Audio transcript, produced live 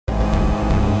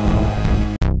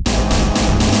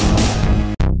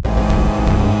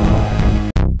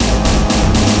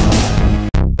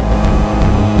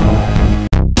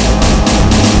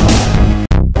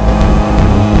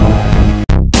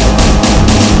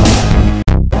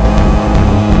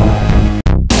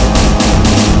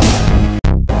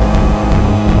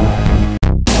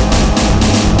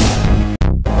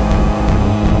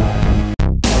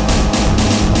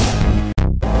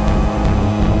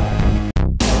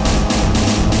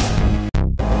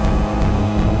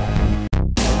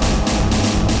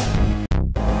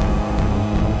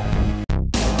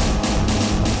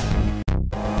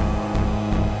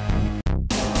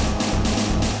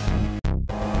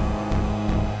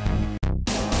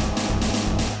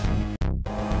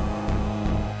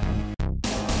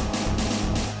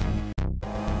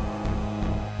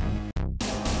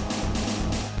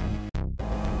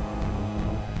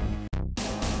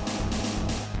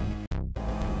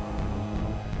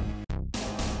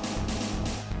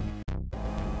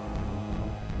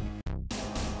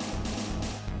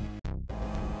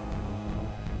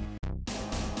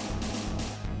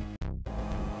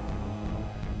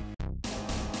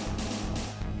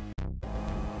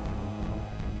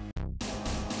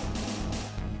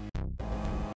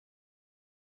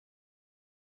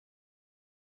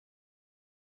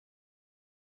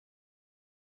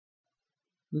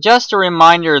Just a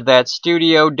reminder that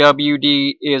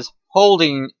STUDIOWD is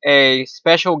holding a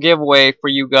special giveaway for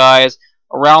you guys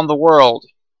around the world.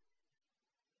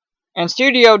 And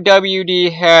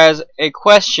STUDIOWD has a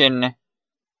question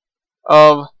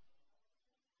of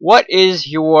what is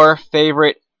your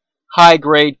favorite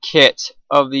high-grade kit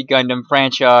of the Gundam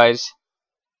franchise?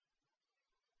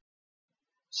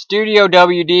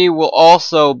 STUDIOWD will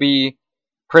also be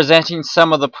presenting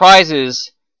some of the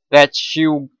prizes that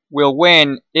you will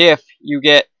win if you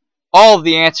get all of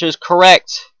the answers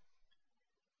correct.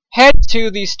 Head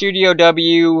to the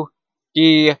STUDIOWD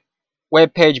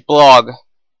webpage blog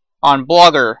on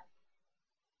Blogger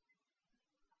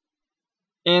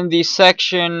in the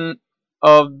section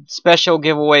of special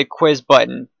giveaway quiz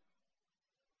button.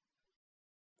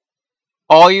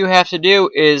 All you have to do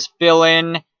is fill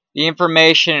in the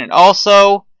information and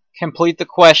also complete the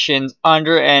questions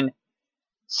under an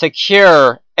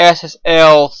secure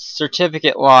SSL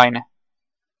certificate line.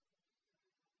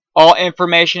 All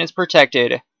information is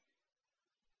protected.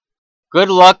 Good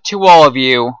luck to all of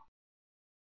you.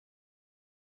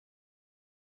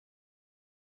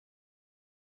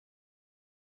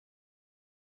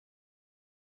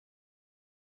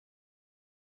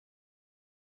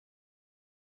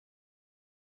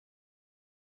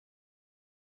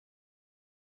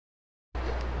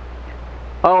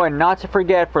 Oh, and not to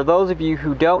forget, for those of you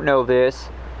who don't know this,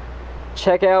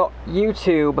 check out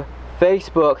YouTube,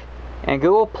 Facebook, and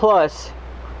Google Plus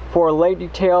for late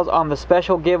details on the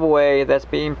special giveaway that's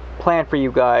being planned for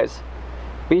you guys.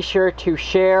 Be sure to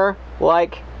share,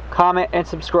 like, comment, and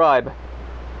subscribe.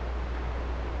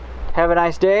 Have a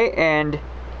nice day and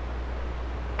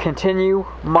continue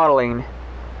modeling.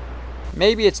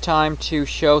 Maybe it's time to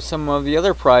show some of the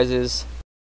other prizes